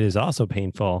 it is also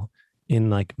painful in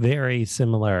like very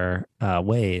similar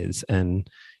ways. And,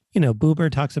 Buber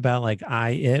talks about like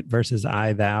I-it versus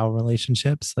I-thou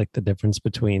relationships, like the difference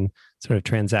between sort of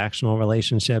transactional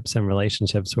relationships and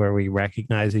relationships where we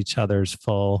recognize each other's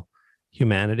full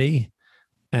humanity.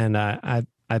 And I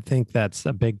think that's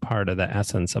a big part of the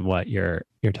essence of what you're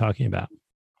talking about.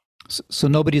 So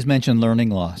nobody's mentioned learning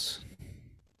loss.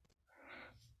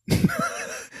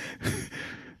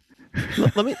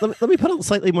 let me put a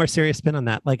slightly more serious spin on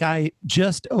that. Like, I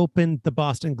just opened the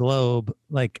Boston Globe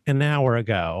like an hour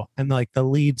ago, and like the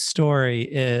lead story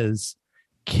is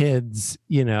kids,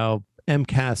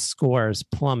 MCAS scores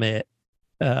plummet,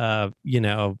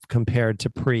 compared to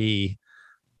pre-COVID.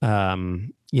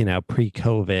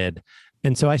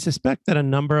 And so I suspect that a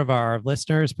number of our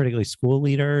listeners, particularly school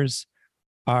leaders,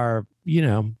 are,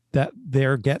 that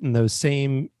they're getting those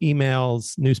same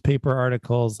emails, newspaper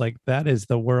articles, like that is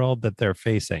the world that they're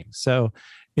facing. So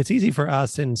it's easy for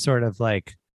us in sort of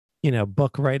like,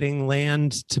 book writing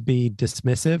land to be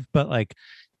dismissive, but like,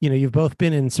 you've both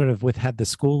been in sort of had the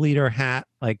school leader hat.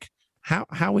 Like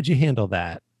how would you handle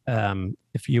that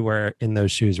if you were in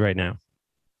those shoes right now?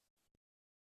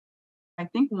 I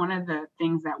think one of the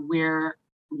things that we're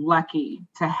lucky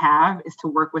to have is to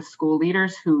work with school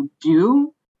leaders who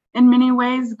do in many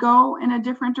ways go in a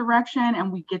different direction,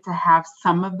 and we get to have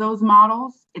some of those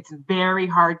models. It's very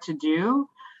hard to do,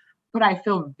 but I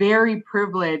feel very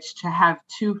privileged to have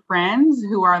two friends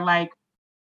who are like,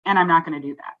 and I'm not going to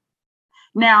do that.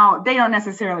 Now, they don't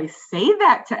necessarily say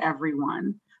that to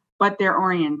everyone, but their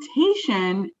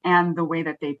orientation and the way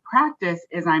that they practice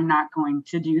is, I'm not going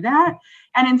to do that.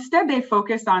 And instead, they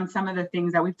focus on some of the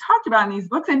things that we've talked about in these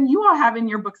books, and you all have in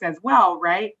your books as well,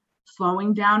 right?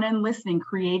 Slowing down and listening,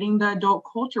 creating the adult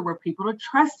culture where people will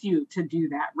trust you to do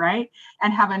that, right?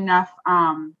 And have enough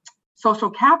social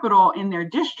capital in their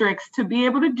districts to be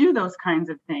able to do those kinds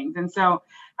of things. And so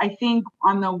I think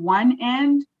on the one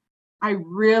end, I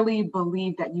really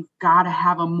believe that you've got to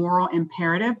have a moral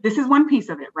imperative. This is one piece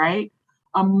of it, right?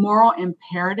 A moral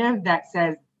imperative that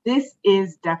says this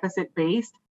is deficit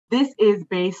based. This is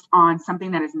based on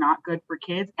something that is not good for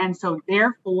kids. And so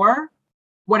therefore,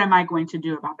 what am I going to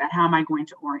do about that? How am I going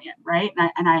to orient, right?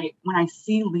 And I when I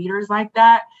see leaders like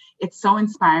that, it's so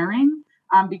inspiring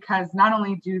because not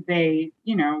only do they,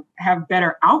 have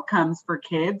better outcomes for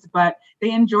kids, but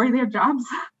they enjoy their jobs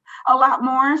a lot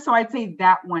more. So I'd say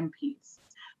that one piece.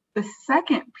 The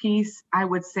second piece I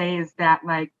would say is that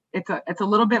like it's a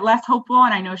little bit less hopeful,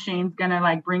 and I know Shane's gonna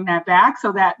like bring that back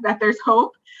so that there's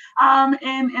hope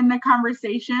in the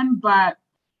conversation. But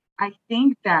I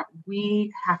think that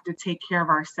we have to take care of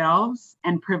ourselves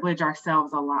and privilege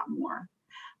ourselves a lot more.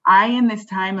 I, in this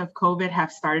time of COVID,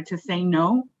 have started to say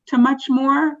no to much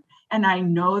more, and I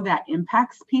know that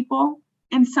impacts people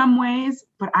in some ways.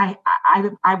 But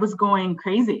I was going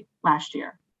crazy last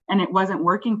year, and it wasn't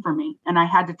working for me, and I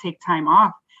had to take time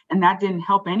off, and that didn't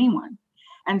help anyone.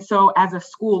 And so, as a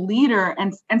school leader,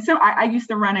 and so I used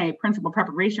to run a principal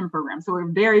preparation program, so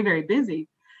we're very, very busy.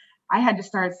 I had to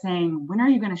start saying, when are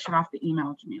you going to shut off the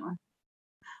email, Jamila?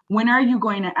 When are you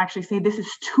going to actually say, this is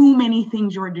too many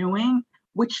things you're doing?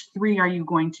 Which 3 are you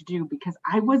going to do? Because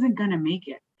I wasn't going to make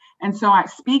it. And so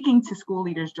speaking to school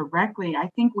leaders directly, I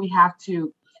think we have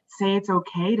to say it's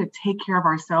okay to take care of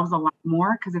ourselves a lot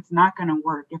more, because it's not going to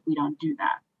work if we don't do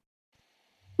that.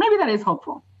 Maybe that is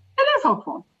hopeful. It is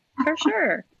hopeful. For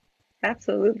sure.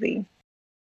 Absolutely.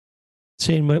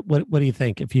 Shane, what do you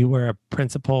think if you were a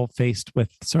principal faced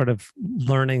with sort of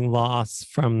learning loss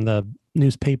from the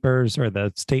newspapers or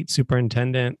the state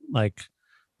superintendent? Like,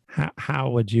 how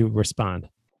would you respond?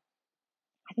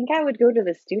 I think I would go to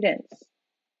the students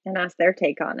and ask their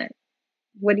take on it.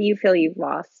 What do you feel you've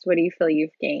lost? What do you feel you've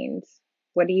gained?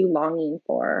 What are you longing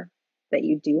for that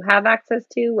you do have access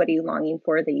to? What are you longing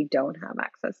for that you don't have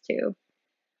access to?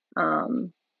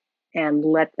 And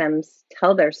let them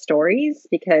tell their stories,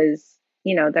 because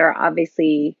there are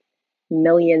obviously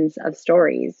millions of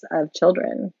stories of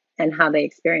children, and how they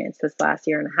experienced this last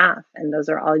year and a half. And those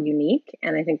are all unique.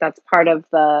 And I think that's part of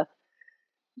the,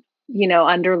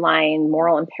 underlying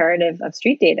moral imperative of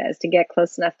street data, is to get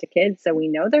close enough to kids so we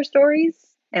know their stories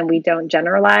and we don't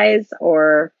generalize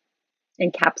or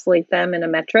encapsulate them in a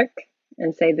metric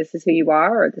and say, this is who you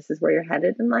are, or this is where you're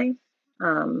headed in life.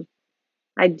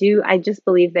 I just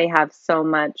believe they have so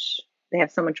much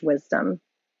wisdom.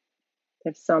 They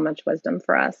have so much wisdom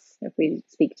for us if we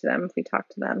speak to them, if we talk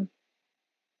to them,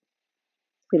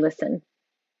 if we listen.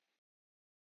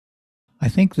 I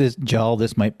think this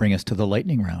might bring us to the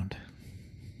lightning round.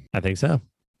 I think so.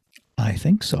 I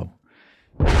think so.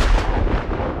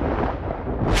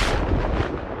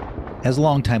 As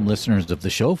longtime listeners of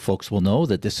the show, folks will know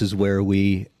that this is where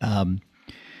we,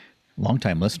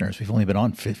 longtime listeners, we've only been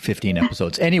on 15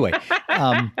 episodes. Anyway,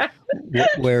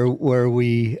 where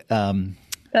we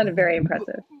Sounded very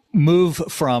impressive. Move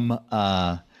from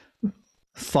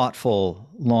thoughtful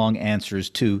long answers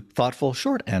to thoughtful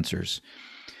short answers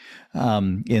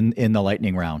in the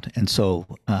lightning round. And so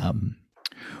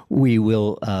we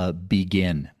will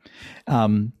begin.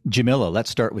 Jamila, let's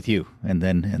start with you, and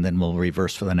then we'll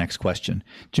reverse for the next question.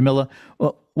 Jamila,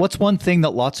 what's one thing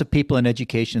that lots of people in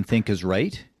education think is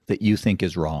right that you think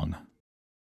is wrong?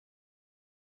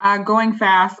 Going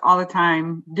fast all the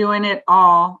time, doing it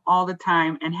all the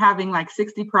time, and having like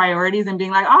 60 priorities and being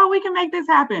like, oh, we can make this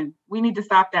happen. We need to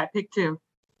stop that. Pick two.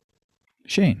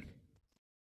 Shane.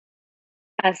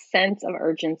 A sense of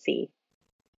urgency.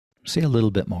 Say a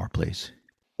little bit more, please.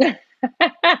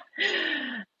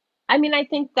 I mean, I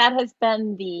think that has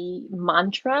been the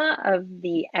mantra of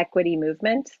the equity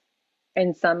movement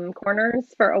in some corners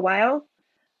for a while,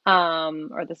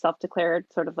 or the self-declared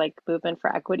sort of like movement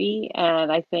for equity.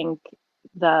 And I think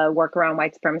the work around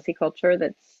white supremacy culture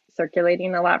that's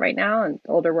circulating a lot right now, and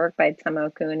older work by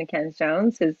Temo Kuhn and Ken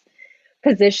Jones, has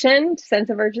positioned sense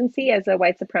of urgency as a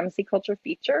white supremacy culture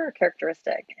feature or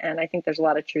characteristic. And I think there's a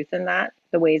lot of truth in that,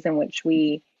 the ways in which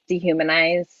we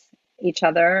dehumanize each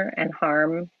other and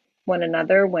harm one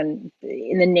another when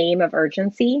in the name of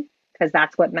urgency, because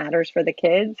that's what matters for the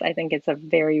kids. I think it's a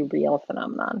very real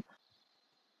phenomenon.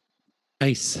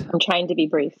 Nice. I'm trying to be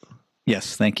brief.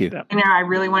 Yes, thank you. And I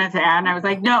really wanted to add, and I was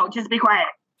like, no, just be quiet.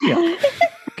 Yeah.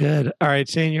 Good. All right,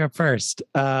 Shane, you're up first.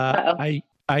 I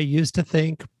used to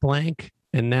think blank,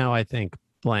 and now I think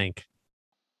blank.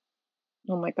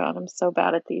 Oh my God, I'm so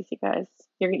bad at these, you guys.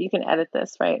 You can edit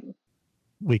this, right?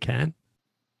 We can.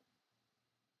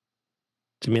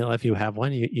 Jamila, if you have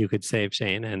one, you could save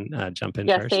Shane and jump in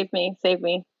first. Yeah, save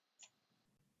me.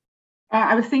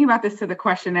 I was thinking about this to the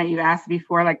question that you asked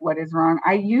before, like what is wrong?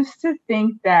 I used to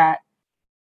think that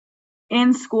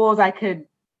in schools I could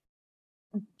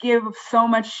give so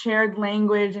much shared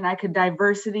language and I could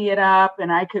diversity it up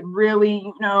and I could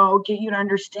really, get you to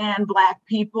understand Black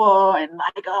people and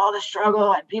like all the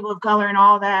struggle and people of color and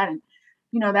all that. And,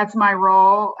 that's my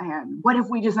role. And what if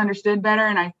we just understood better?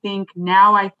 And I think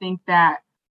that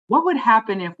what would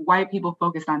happen if white people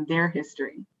focused on their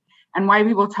history and white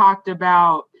people talked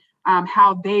about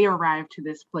how they arrived to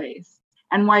this place,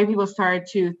 and why people started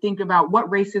to think about what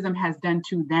racism has done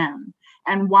to them,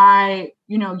 and why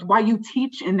you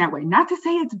teach in that way. Not to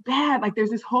say it's bad. Like there's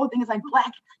this whole thing. It's like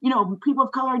Black, people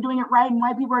of color are doing it right and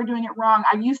white people are doing it wrong.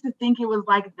 I used to think it was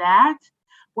like that,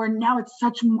 where now it's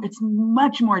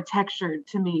much more textured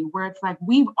to me, where it's like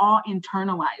we've all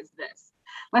internalized this.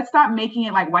 Let's stop making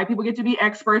it like white people get to be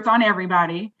experts on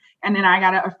everybody. And then I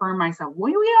got to affirm myself.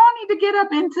 We all need to get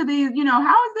up into these,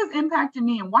 how is this impacting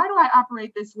me? And why do I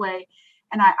operate this way?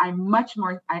 And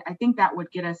I think that would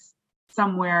get us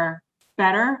somewhere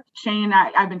better. Shane,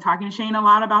 I've been talking to Shane a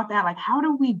lot about that. Like, how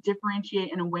do we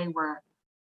differentiate in a way where,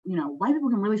 white people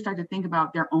can really start to think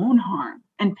about their own harm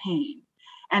and pain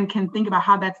and can think about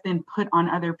how that's then put on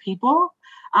other people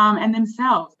and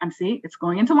themselves. It's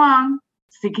going into long,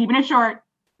 keeping it short.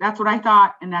 That's what I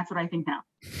thought. And that's what I think now.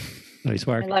 Nice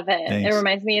work. I love it. Thanks. It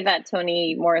reminds me of that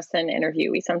Toni Morrison interview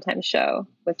we sometimes show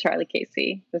with Charlie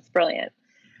Casey. It's brilliant.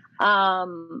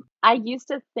 I used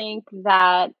to think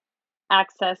that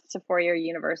access to four-year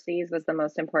universities was the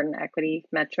most important equity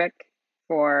metric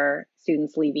for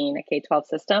students leaving a K-12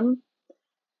 system.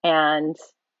 And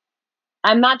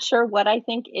I'm not sure what I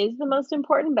think is the most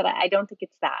important, but I don't think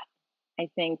it's that. I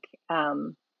think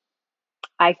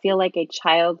I feel like a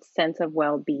child's sense of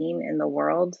well-being in the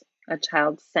world, a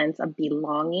child's sense of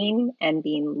belonging and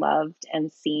being loved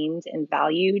and seen and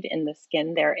valued in the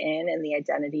skin they're in and the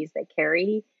identities they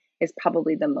carry is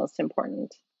probably the most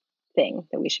important thing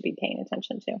that we should be paying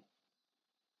attention to.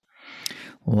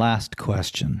 Last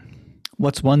question.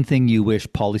 What's one thing you wish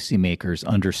policymakers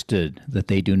understood that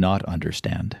they do not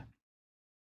understand?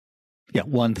 Yeah,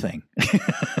 one thing.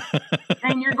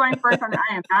 And you're going first on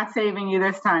I am not saving you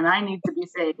this time. I need to be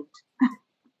saved.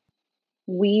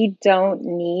 We don't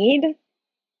need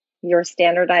your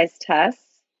standardized tests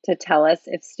to tell us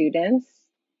if students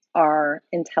are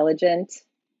intelligent,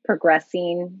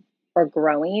 progressing, or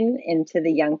growing into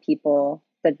the young people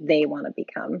that they want to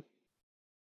become.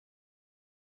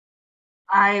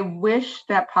 I wish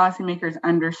that policymakers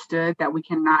understood that we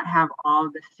cannot have all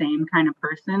the same kind of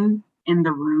person in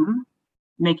the room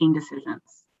making decisions.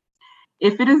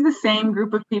 If it is the same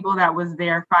group of people that was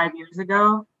there 5 years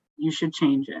ago, you should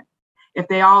change it. If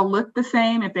they all look the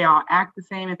same, if they all act the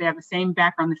same, if they have the same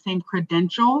background, the same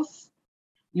credentials,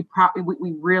 we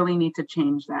really need to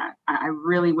change that. I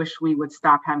really wish we would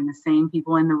stop having the same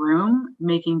people in the room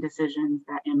making decisions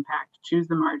that impact, choose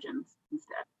the margins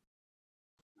instead.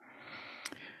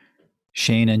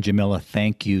 Shane and Jamila,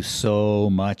 thank you so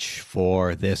much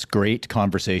for this great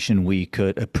conversation. We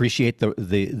could appreciate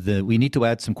the we need to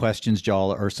add some questions,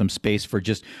 Jal, or some space for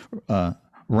just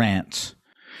rants.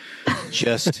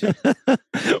 Just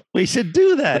we should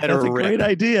do that. That's a great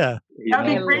idea.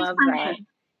 That'd be great for me.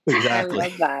 Exactly. I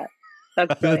love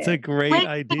that. That's a great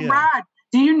idea. Rod,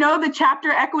 do you know the chapter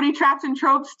Equity Traps and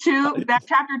Tropes 2? That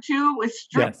chapter 2 was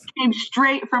came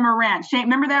straight from a rant. Shane,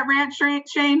 remember that rant,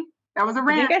 Shane? That was a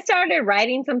rant. I think I started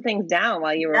writing some things down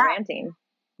while you were ranting.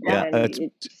 Yeah.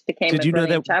 It just became Did you know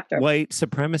that chapter. white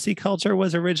supremacy culture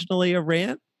was originally a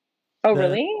rant? Oh,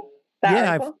 really?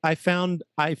 I found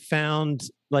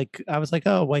like, I was like,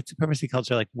 oh, white supremacy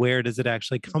culture, like, where does it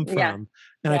actually come from?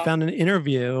 And I found an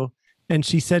interview, and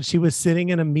she said she was sitting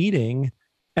in a meeting,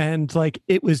 and like,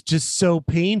 it was just so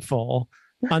painful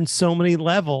on so many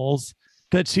levels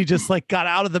that she just like got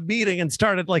out of the meeting and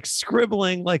started like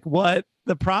scribbling like what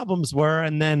the problems were,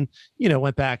 and then, you know,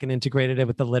 went back and integrated it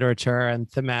with the literature and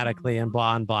thematically and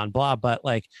blah and blah and blah. But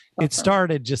like, it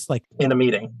started just like in a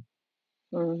meeting.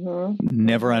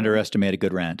 Never underestimate a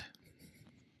good rant.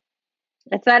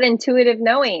 It's that intuitive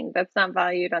knowing that's not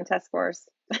valued on test scores.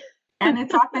 And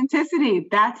it's authenticity.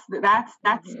 That's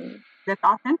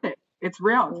authentic. It's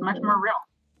real. It's much more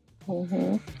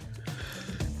real.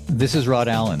 This is Rod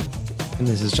Allen. And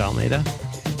this is John Leda.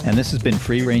 And this has been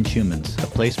Free Range Humans, a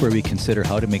place where we consider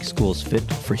how to make schools fit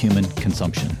for human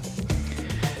consumption.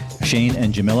 Shane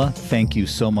and Jamila, thank you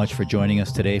so much for joining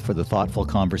us today for the thoughtful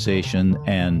conversation.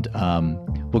 And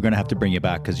we're going to have to bring you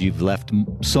back because you've left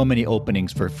so many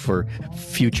openings for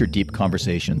future deep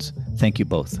conversations. Thank you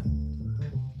both.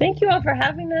 Thank you all for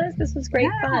having us. This was great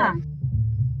fun.